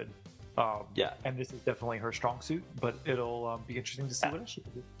good. And this is definitely her strong suit, but it'll be interesting to see what else she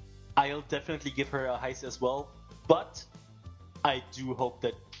can do. I'll definitely give her a heist as well, but I do hope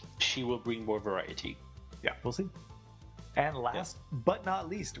that she will bring more variety. Yeah, we'll see. And last but not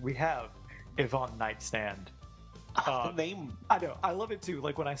least, we have Yvonne Nightstand. The name. I know. I love it too.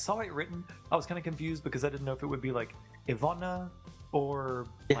 Like when I saw it written, I was kind of confused because I didn't know if it would be like Ivana or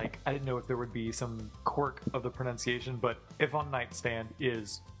like I didn't know if there would be some quirk of the pronunciation. But Yvonne Nightstand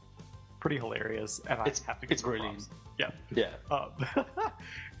is pretty hilarious, and I have to give her props.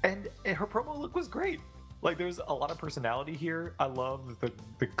 And her promo look was great. Like there's a lot of personality here. I love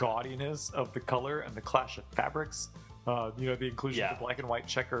the gaudiness of the color and the clash of fabrics. You know, the inclusion of the black and white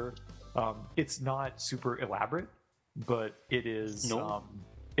checker. It's not super elaborate, but it is.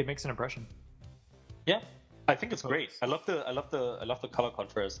 It makes an impression. Yeah, I think it's great. I love the color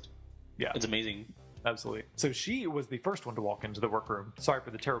contrast. Yeah, it's amazing. Absolutely. So she was the first one to walk into the workroom. Sorry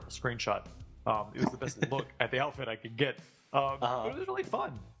for the terrible screenshot. It was the best look at the outfit I could get. But it was really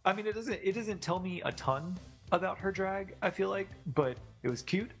fun. I mean, it doesn't tell me a ton about her drag, I feel like, but it was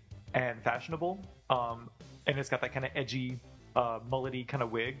cute and fashionable. And it's got that kind of edgy, mullety kind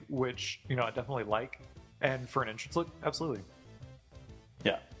of wig, which, you know, I definitely like. And for an entrance look, absolutely.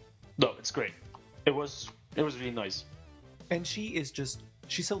 Yeah. No, it's great. It was really nice. And she's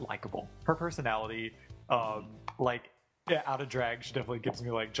so likable. Her personality, out of drag, she definitely gives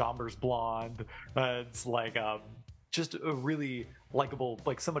me like Jombers blonde. It's like just a really likable,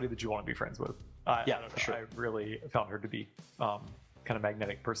 like somebody that you want to be friends with. For sure. I really found her to be kind of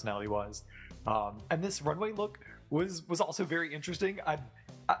magnetic personality wise. And this runway look was also very interesting.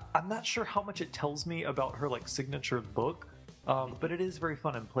 I'm not sure how much it tells me about her like signature look, but it is very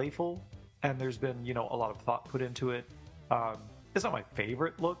fun and playful. And there's been, you know, a lot of thought put into it. It's not my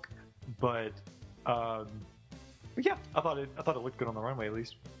favorite look, but yeah, I thought it looked good on the runway at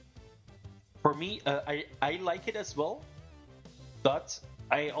least. For me, I like it as well, but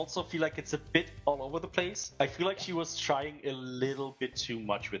I also feel like it's a bit all over the place. I feel like she was trying a little bit too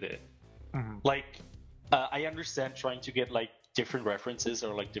much with it. Mm-hmm. Like, I understand trying to get like different references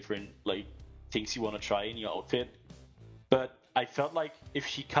or like different like things you want to try in your outfit, but I felt like if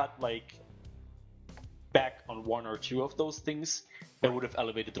she cut like back on one or two of those things, it would have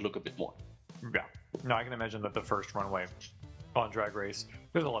elevated the look a bit more. Yeah. No, I can imagine that the first runway on Drag Race,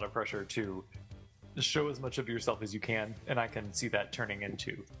 there's a lot of pressure to show as much of yourself as you can, and I can see that turning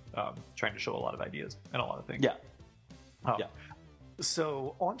into trying to show a lot of ideas and a lot of things. Yeah.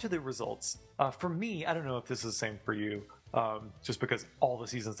 So on to the results. For me, I don't know if this is the same for you, just because all the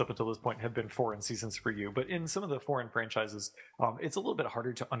seasons up until this point have been foreign seasons for you, but in some of the foreign franchises, it's a little bit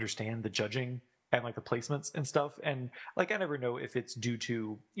harder to understand the judging and like the placements and stuff. And like, I never know if it's due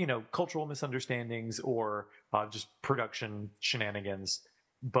to, you know, cultural misunderstandings or just production shenanigans.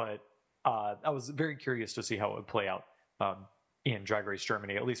 But I was very curious to see how it would play out in Drag Race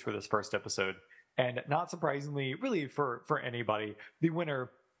Germany, at least for this first episode. And not surprisingly, really for anybody, the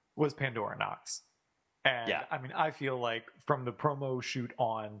winner was Pandora Nox. And I mean, I feel like from the promo shoot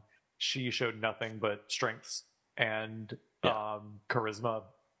on, she showed nothing but strengths and charisma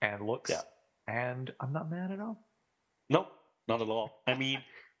and looks. Yeah. And I'm not mad at all. Nope, not at all. I mean,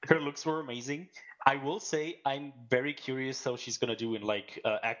 her looks were amazing. I will say I'm very curious how she's gonna do in like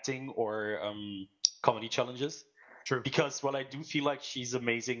acting or comedy challenges, True. Because while I do feel like she's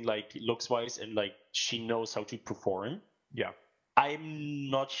amazing, like looks wise, and like she knows how to perform. Yeah. I'm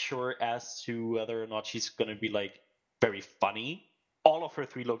not sure as to whether or not she's gonna be like very funny. All of her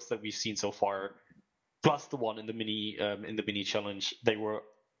 3 looks that we've seen so far, plus the one in the mini challenge, they were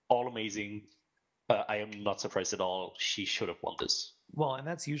all amazing. I am not surprised at all. She should have won this. Well, and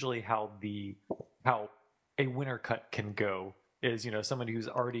that's usually how a winner cut can go. Is someone who's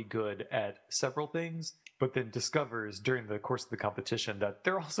already good at several things, but then discovers during the course of the competition that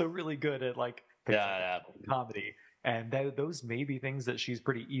they're also really good at like comedy. And those may be things that she's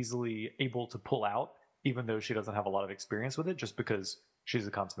pretty easily able to pull out, even though she doesn't have a lot of experience with it, just because she's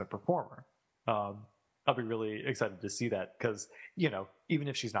a consummate performer. I'll be really excited to see that because, even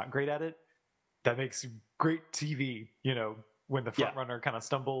if she's not great at it, that makes great TV, when the front runner kind of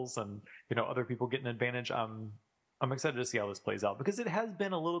stumbles and, other people get an advantage. I'm excited to see how this plays out because it has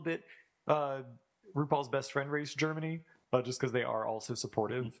been a little bit RuPaul's Best Friend race Germany, just because they are also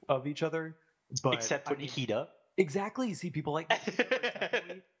supportive of each other. But except for Nikita. Exactly. See, people like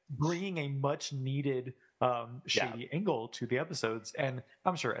bringing a much needed shady angle to the episodes. And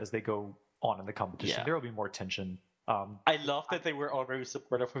I'm sure as they go on in the competition, there will be more tension. I love that they were all very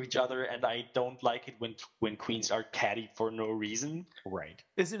supportive of each other, and I don't like it when queens are catty for no reason. Right.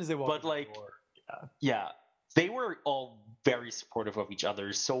 As soon as they walk in the door, they were all very supportive of each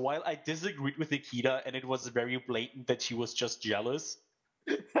other. So while I disagreed with Nikita, and it was very blatant that she was just jealous,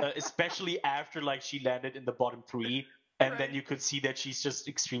 especially after like she landed in the bottom 3, and then you could see that she's just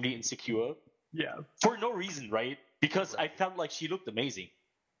extremely insecure. Yeah. For no reason, right? Because I felt like she looked amazing.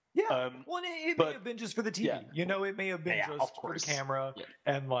 Yeah. Well, it may have been just for the TV. It may have been just for the camera. Yeah.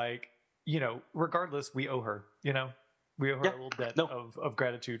 And like, regardless, we owe her. We owe her a little debt of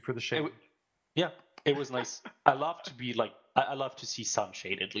gratitude for the shade. It was nice. I love to see some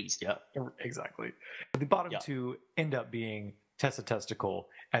shade at least. Yeah. Exactly. The bottom 2 end up being Tessa Testicle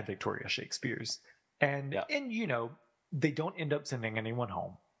and Victoria Shakespears. And they don't end up sending anyone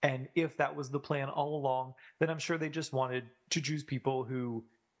home. And if that was the plan all along, then I'm sure they just wanted to choose people who,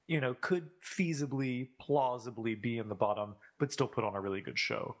 could feasibly, plausibly be in the bottom, but still put on a really good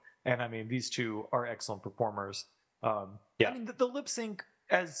show. And I mean, these 2 are excellent performers. I mean, the lip sync,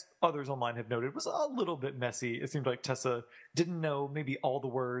 as others online have noted, was a little bit messy. It seemed like Tessa didn't know maybe all the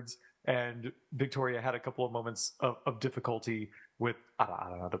words, and Victoria had a couple of moments of difficulty with, I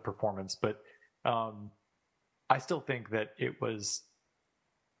don't know, the performance. But I still think that it was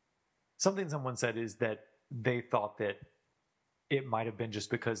something someone said is that they thought that it might have been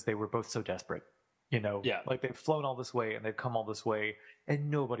just because they were both so desperate. Like they've flown all this way and they've come all this way and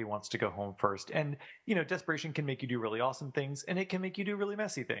nobody wants to go home first. And, desperation can make you do really awesome things and it can make you do really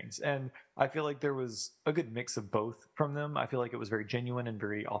messy things. And I feel like there was a good mix of both from them. I feel like it was very genuine and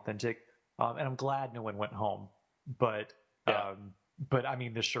very authentic. And I'm glad no one went home. But I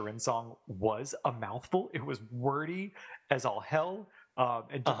mean, the Shirin song was a mouthful. It was wordy as all hell.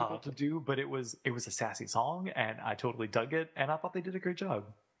 And difficult to do, but it was a sassy song and I totally dug it and I thought they did a great job.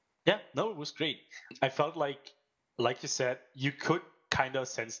 Yeah, no, it was great. I felt like you said, you could kind of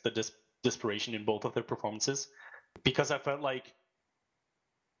sense the desperation in both of their performances because I felt like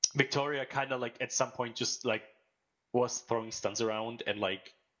Victoria kind of like at some point just like was throwing stunts around and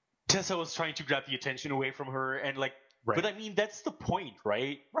like Tessa was trying to grab the attention away from her and like, but I mean, that's the point,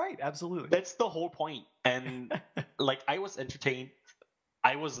 right? Right, absolutely. That's the whole point. And like, I was entertained.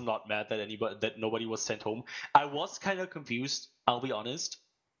 I was not mad that nobody was sent home. I was kind of confused, I'll be honest.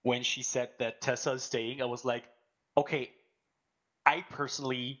 When she said that Tessa is staying, I was like, okay, I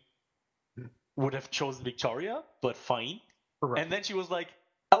personally would have chosen Victoria, but fine. Right. And then she was like,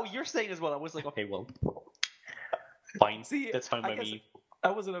 oh, you're staying as well. I was like, okay, well, fine. See, that's fine by me. I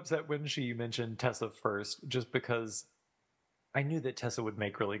wasn't upset when she mentioned Tessa first, just because I knew that Tessa would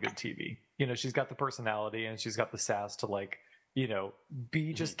make really good TV. She's got the personality and she's got the sass to like,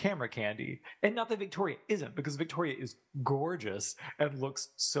 be just camera candy. And not that Victoria isn't, because Victoria is gorgeous and looks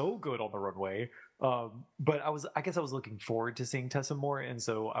so good on the runway. But I guess I was looking forward to seeing Tessa more, and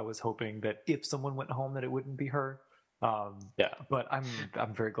so I was hoping that if someone went home, that it wouldn't be her. But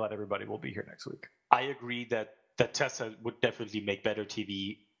I'm very glad everybody will be here next week. I agree that Tessa would definitely make better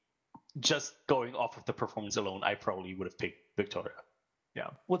TV. Just going off of the performance alone, I probably would have picked Victoria. Yeah.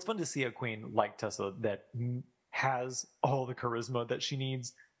 Well, it's fun to see a queen like Tessa that has all the charisma that she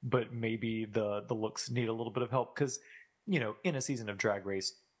needs, but maybe the looks need a little bit of help because, in a season of Drag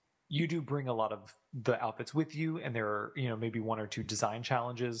Race, you do bring a lot of the outfits with you and there are, maybe 1 or 2 design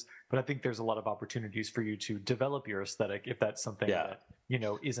challenges, but I think there's a lot of opportunities for you to develop your aesthetic if that's something that,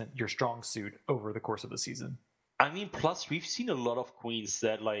 isn't your strong suit over the course of the season. I mean, plus we've seen a lot of queens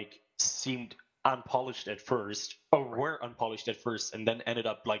that like seemed unpolished at first, or were unpolished at first, and then ended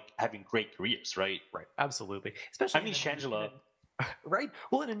up like having great careers, right? Right, absolutely. Especially, I mean, Shangela, right?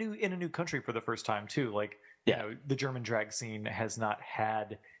 Well, in a new country for the first time too. Like, you know, the German drag scene has not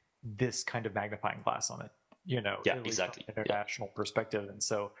had this kind of magnifying glass on it. You know, yeah, at least exactly, from an international perspective. And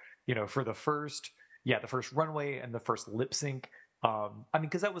so, you know, for the first runway and the first lip sync. I mean,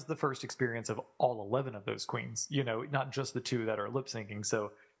 because that was the first experience of all 11 of those queens. You know, not just the 2 that are lip syncing.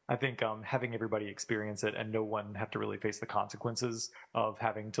 So I think having everybody experience it and no one have to really face the consequences of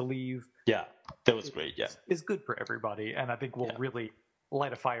having to leave. Yeah, that was great. Yeah, is good for everybody, and I think will really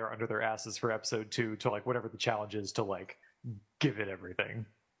light a fire under their asses for episode 2 to like whatever the challenge is to like give it everything.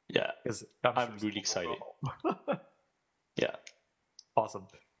 Yeah, because I'm really excited. Yeah, awesome.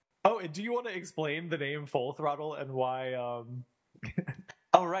 Oh, and do you want to explain the name VollThrottle and why?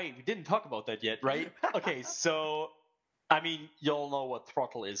 Oh, right, we didn't talk about that yet, right? Okay, so I mean, y'all know what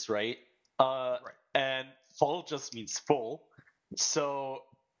throttle is, right? Right. And voll just means full. So,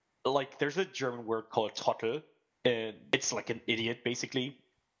 like, there's a German word called Trottel, and it's like an idiot, basically.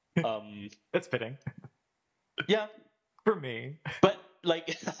 That's fitting. Yeah, for me. But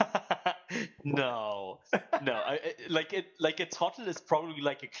like, no. Like a trottel is probably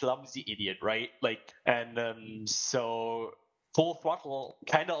like a clumsy idiot, right? Like, and so. VollThrottle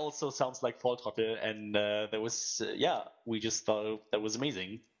kind of also sounds like VollThrottle, and there was we just thought that was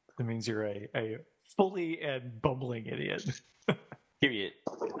amazing. That means you're a fully and bumbling idiot. Period.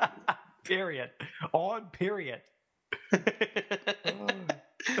 Period. On period.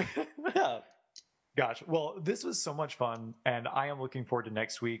 Yeah. Gosh, well, this was so much fun, and I am looking forward to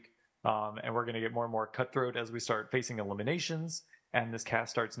next week. And we're going to get more and more cutthroat as we start facing eliminations. And this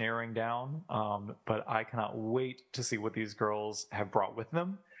cast starts narrowing down, but I cannot wait to see what these girls have brought with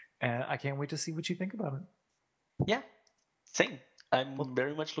them, and I can't wait to see what you think about it. Yeah, same. I'm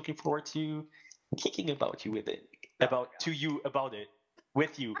very much looking forward to kicking about you with it, about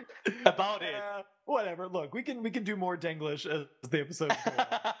whatever. Look, we can do more Denglish as the episodes go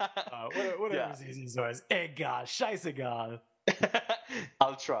on. Whatever's easy as always. Egal, scheißegal.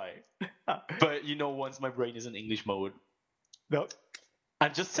 I'll try, but you know, once my brain is in English mode. Nope.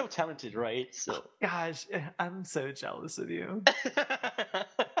 I'm just so talented, right? So, gosh, I'm so jealous of you.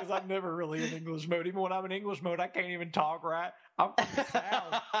 Because I'm never really in English mode. Even when I'm in English mode, I can't even talk right. I'm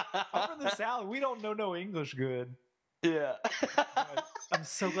from the South. We don't know no English good. Yeah. I'm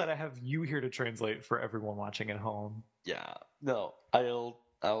so glad I have you here to translate for everyone watching at home. Yeah. No,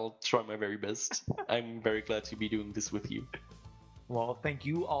 I'll try my very best. I'm very glad to be doing this with you. Well, thank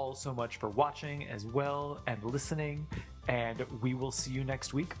you all so much for watching as well and listening. And we will see you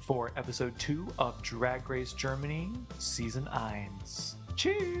next week for episode 2 of Drag Race Germany Season 1.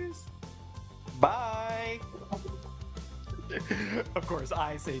 Cheers! Bye! Of course,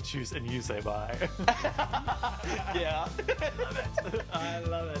 I say cheers and you say bye. Yeah. I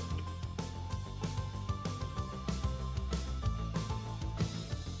love it.